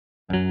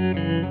Griff,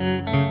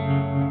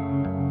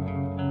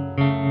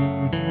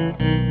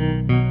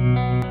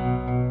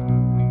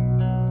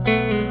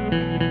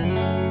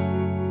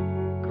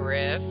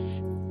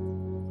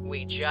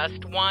 we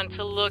just want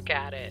to look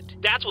at it.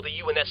 That's what the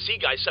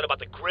UNSC guy said about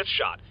the Griff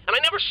shot, and I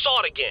never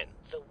saw it again.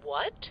 The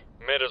what?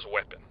 Meta's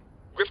weapon.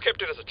 Griff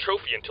kept it as a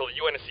trophy until the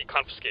UNSC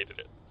confiscated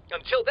it.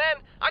 Until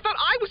then, I thought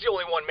I was the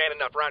only one man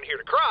enough around here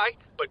to cry,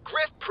 but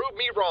Griff proved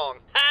me wrong.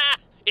 Ha!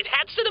 It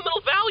had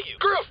sentimental value.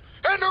 Griff,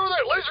 hand over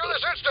that laser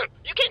this instant!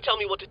 You can't tell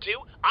me what to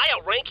do. I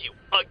outrank you.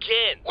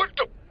 Again. What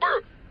the...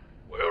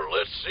 Well,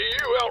 let's see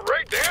you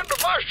outrank the end of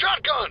my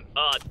shotgun!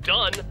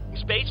 Done.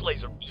 Space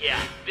laser.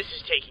 Yeah, this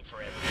is taking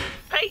forever.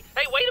 Hey,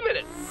 wait a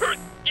minute.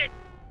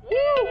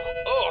 Woo!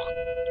 Oh,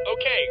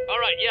 okay. All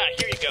right, yeah,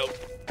 here you go.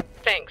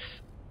 Thanks.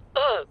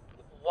 Ugh,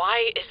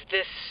 why is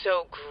this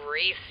so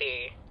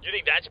greasy? You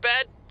think that's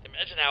bad?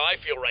 Imagine how I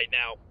feel right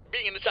now.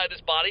 Being inside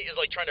this body is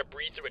like trying to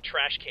breathe through a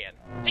trash can.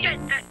 I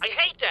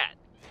hate that.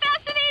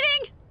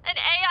 Fascinating! An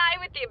AI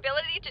with the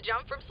ability to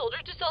jump from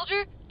soldier to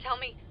soldier? Tell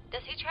me,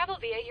 does he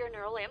travel via your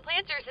neural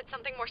implants, or is it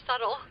something more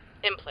subtle?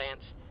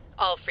 Implants.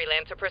 All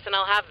freelancer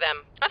personnel have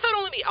them. I thought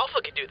only the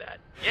Alpha could do that.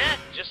 Yeah,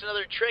 just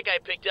another trick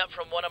I picked up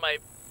from one of my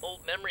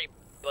old memory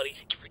buddies.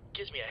 It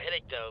gives me a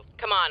headache, though.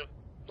 Come on,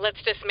 let's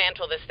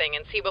dismantle this thing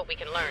and see what we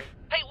can learn.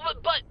 Hey,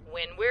 but...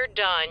 When we're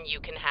done, you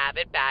can have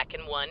it back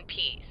in one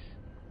piece.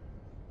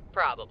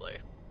 Probably.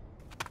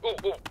 Ooh,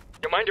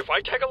 you mind if I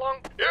tag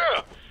along?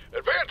 Yeah,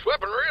 advanced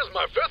weaponry is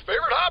my fifth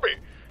favorite hobby.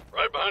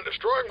 Right behind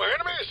destroying my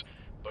enemies,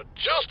 but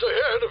just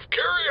ahead of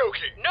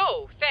karaoke.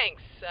 No,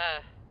 thanks.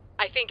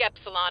 I think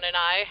Epsilon and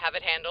I have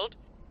it handled.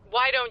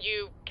 Why don't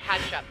you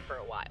catch up for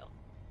a while?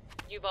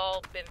 You've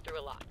all been through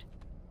a lot.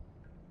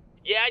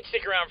 Yeah, I'd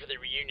stick around for the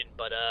reunion,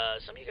 but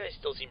some of you guys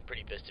still seem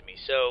pretty pissed at me,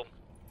 so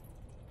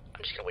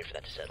I'm just gonna wait for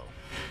that to settle.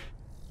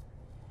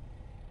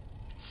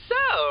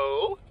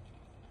 So,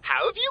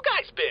 how have you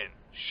guys been?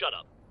 Shut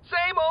up.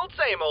 Same old,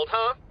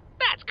 huh?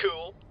 That's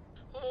cool.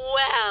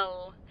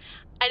 Well,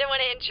 I don't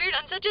want to intrude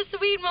on such a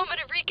sweet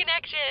moment of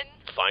reconnection.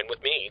 Fine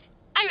with me.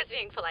 I was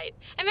being polite.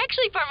 I'm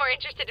actually far more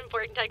interested in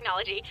foreign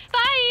technology.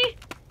 Bye!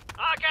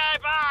 Okay,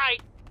 bye!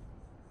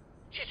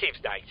 She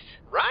seems nice,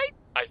 right?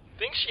 I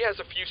think she has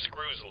a few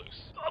screws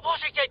loose. Oh,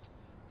 Washington!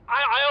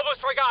 I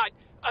almost forgot.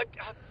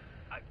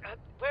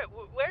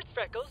 Where's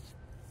Freckles?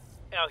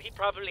 Oh, he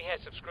probably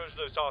has some screws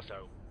loose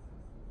also.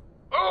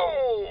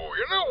 Oh,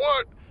 you know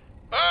what?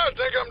 I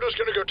think I'm just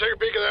gonna go take a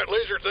peek at that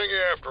laser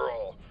thingy after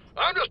all.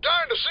 I'm just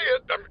dying to see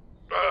it.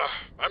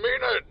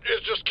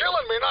 It's just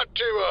killing me not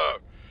to,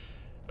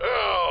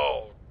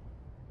 oh.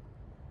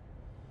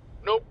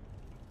 Nope.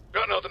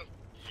 Got nothing.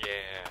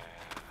 Yeah.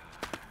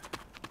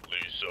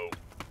 Lisa.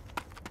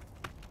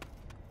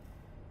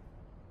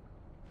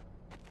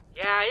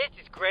 Yeah,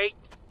 this is great.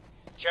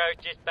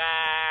 Church is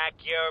back,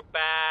 you're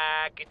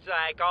back. It's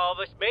like all of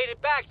us made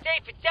it back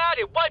safe and sound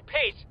in one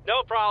piece.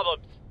 No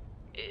problems.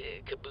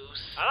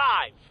 Caboose.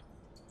 Alive.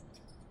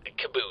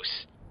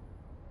 Caboose.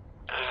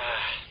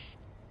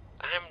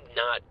 I'm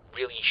not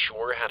really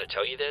sure how to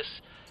tell you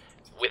this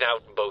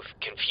without both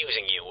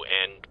confusing you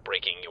and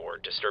breaking your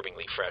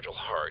disturbingly fragile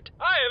heart.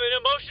 I am an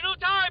emotional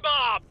time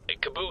bomb.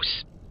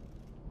 Caboose,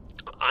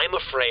 I'm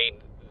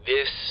afraid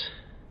this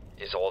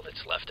is all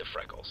that's left of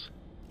Freckles.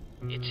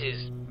 It's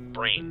his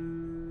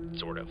brain,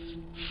 sort of.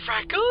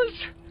 Freckles?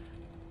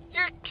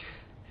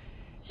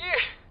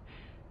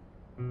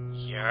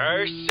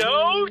 You're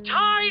so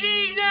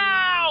tiny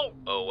now!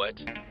 Oh, what?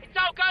 It's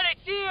so good to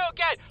see you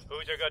again!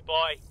 Who's a good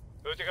boy?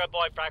 Who's a good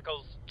boy,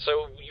 Freckles?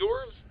 So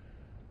you're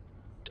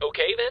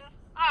okay then?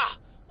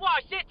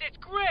 Watch this, it's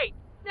great!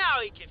 Now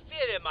he can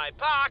fit in my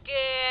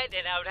pocket,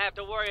 and I don't have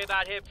to worry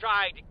about him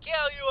trying to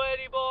kill you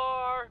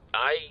anymore.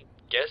 I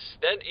guess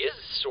that is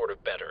sort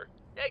of better.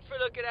 Thanks for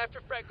looking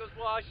after Freckles,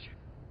 Wash.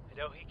 I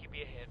know he can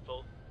be a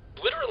handful.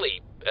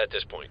 Literally, at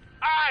this point.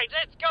 Alright,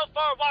 let's go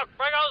for a walk,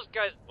 Freckles,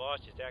 because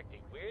Wash is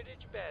acting weird and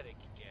dramatic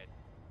again.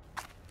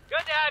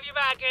 Good to have you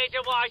back,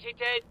 Agent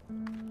Washington.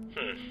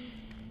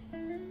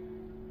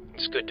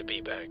 It's good to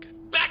be back.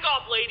 Back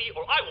off, lady,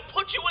 or I will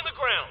put you in the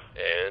ground!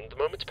 And the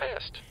moment's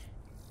passed.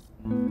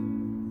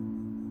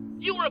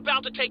 You were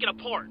about to take it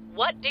apart.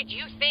 What did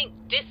you think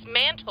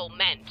dismantle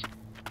meant?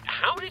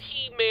 How did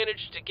he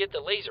manage to get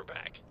the laser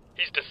back?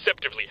 He's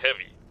deceptively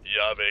heavy.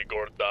 Llave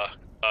gorda,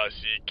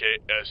 así que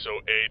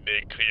eso es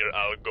de clear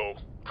algo.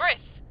 Griff,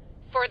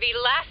 for the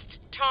last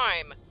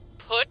time,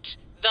 put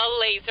the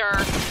laser...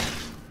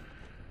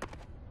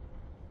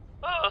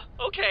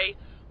 Okay.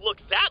 Look,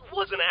 that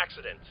was an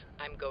accident.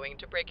 I'm going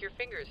to break your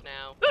fingers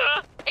now.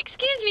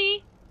 Excuse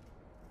me.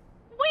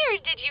 Where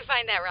did you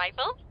find that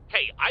rifle?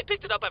 Hey, I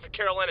picked it up after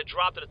Carolina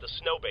dropped it at the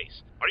snow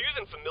base. Are you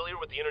even familiar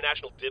with the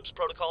International Dibs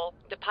Protocol?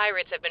 The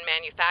pirates have been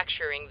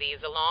manufacturing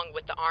these along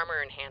with the armor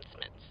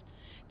enhancements.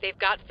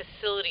 They've got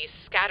facilities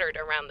scattered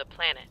around the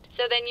planet.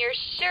 So then you're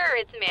sure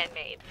it's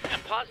man-made? I'm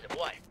positive.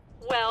 Why?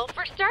 Well,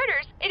 for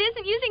starters, it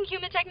isn't using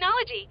human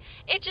technology.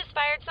 It just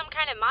fired some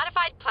kind of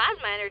modified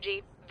plasma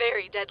energy.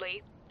 Very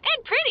deadly. And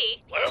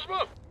pretty.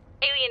 Plasma?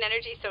 Alien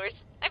energy source.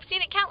 I've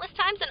seen it countless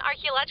times in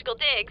archaeological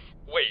digs.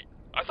 Wait,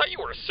 I thought you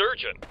were a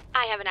surgeon.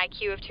 I have an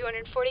IQ of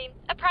 240.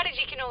 A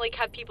prodigy can only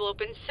cut people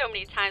open so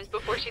many times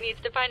before she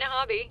needs to find a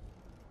hobby.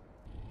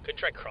 Couldn't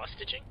try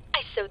cross-stitching?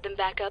 I sewed them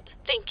back up.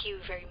 Thank you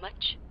very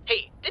much.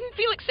 Hey, didn't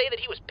Felix say that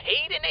he was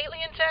paid in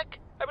alien tech?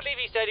 I believe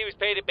he said he was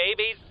paid in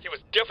babies. He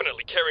was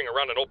definitely carrying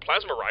around an old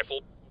plasma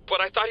rifle,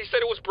 but I thought he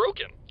said it was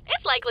broken.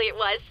 It's likely it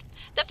was.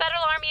 The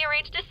Federal Army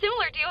arranged a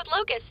similar deal with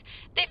Locus.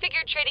 They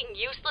figured trading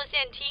useless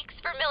antiques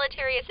for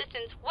military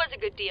assistance was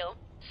a good deal.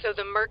 So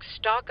the mercs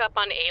stock up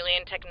on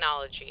alien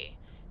technology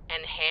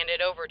and hand it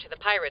over to the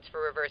pirates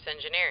for reverse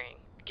engineering.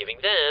 Giving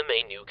them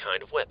a new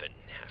kind of weapon.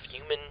 Half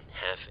human,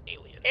 half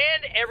alien.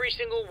 And every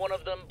single one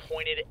of them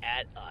pointed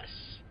at us.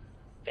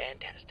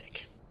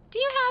 Fantastic. Do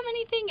you have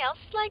anything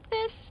else like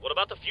this? What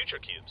about the future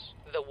cubes?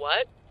 The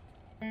what?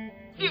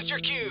 Future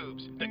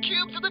cubes. The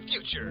cubes of the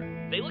future.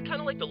 They look kind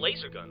of like the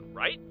laser gun,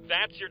 right?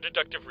 That's your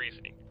deductive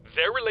reasoning.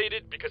 They're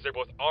related because they're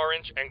both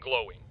orange and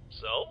glowing.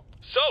 So?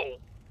 So,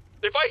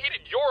 if I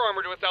heated your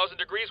armor to 1,000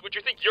 degrees, would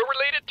you think you're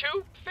related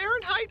too?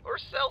 Fahrenheit or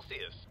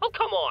Celsius? Oh,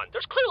 come on.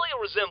 There's clearly a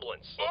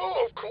resemblance.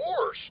 Oh, of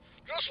course.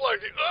 Just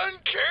like the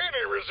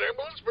uncanny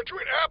resemblance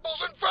between apples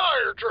and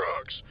fire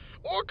trucks,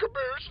 or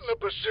Caboose and the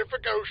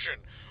Pacific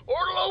Ocean, or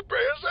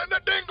Lopez and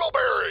the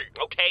Dingleberry.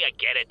 Okay, I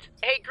get it.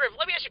 Hey, Griff,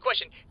 let me ask you a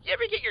question. You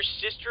ever get your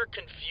sister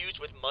confused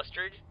with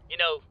mustard? You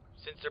know,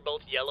 since they're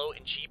both yellow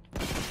and cheap?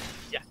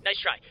 Yeah, nice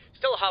try.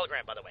 Still a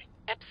hologram, by the way.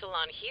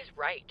 Epsilon, he's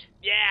right.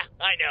 Yeah,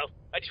 I know.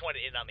 I just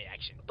wanted in on the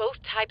action.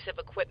 Both types of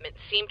equipment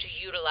seem to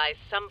utilize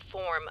some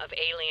form of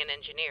alien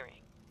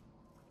engineering.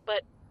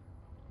 But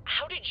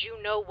how did you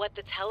know what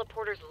the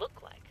teleporters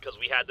look like? Because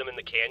we had them in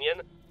the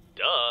canyon?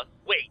 Duh.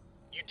 Wait,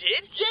 you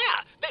did? Yeah,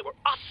 they were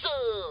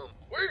awesome.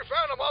 We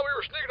found them while we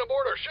were sneaking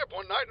aboard our ship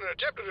one night in an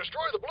attempt to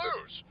destroy the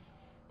Blues.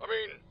 I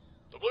mean,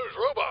 the Blues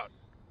robot.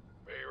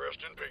 May he rest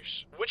in peace.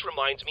 Which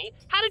reminds me,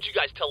 how did you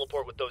guys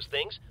teleport with those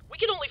things?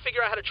 We can only figure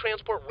out how to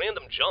transport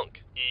random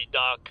junk.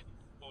 Doc,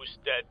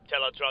 usted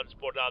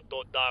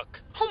teletransportado, Doc.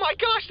 Oh my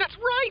gosh, that's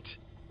right!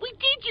 We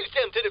did use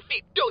them to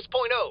defeat 2.0.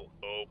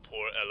 Oh,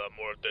 por el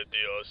amor de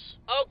Dios.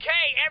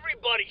 Okay,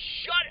 everybody,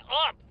 shut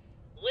up!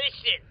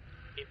 Listen,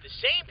 if the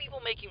same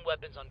people making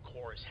weapons on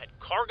Chorus had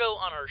cargo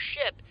on our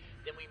ship,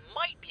 then we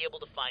might be able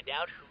to find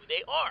out who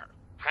they are.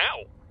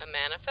 How? A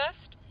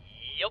manifest?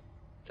 Yep.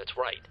 That's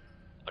right.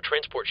 A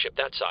transport ship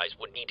that size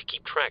would need to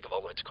keep track of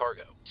all its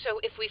cargo. So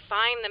if we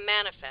find the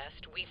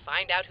manifest, we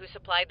find out who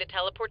supplied the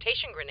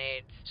teleportation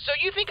grenades. So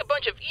you think a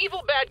bunch of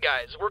evil bad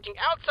guys working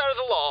outside of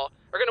the law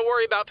are going to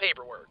worry about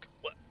paperwork?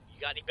 What,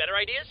 you got any better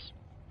ideas?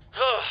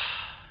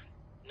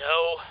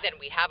 No. Then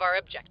we have our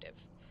objective.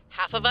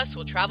 Half of us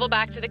will travel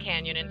back to the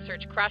canyon and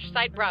search Crash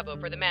Site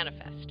Bravo for the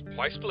manifest,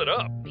 Why split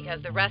up?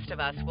 because the rest of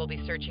us will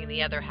be searching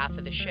the other half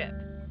of the ship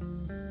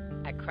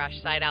at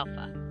Crash Site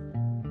Alpha.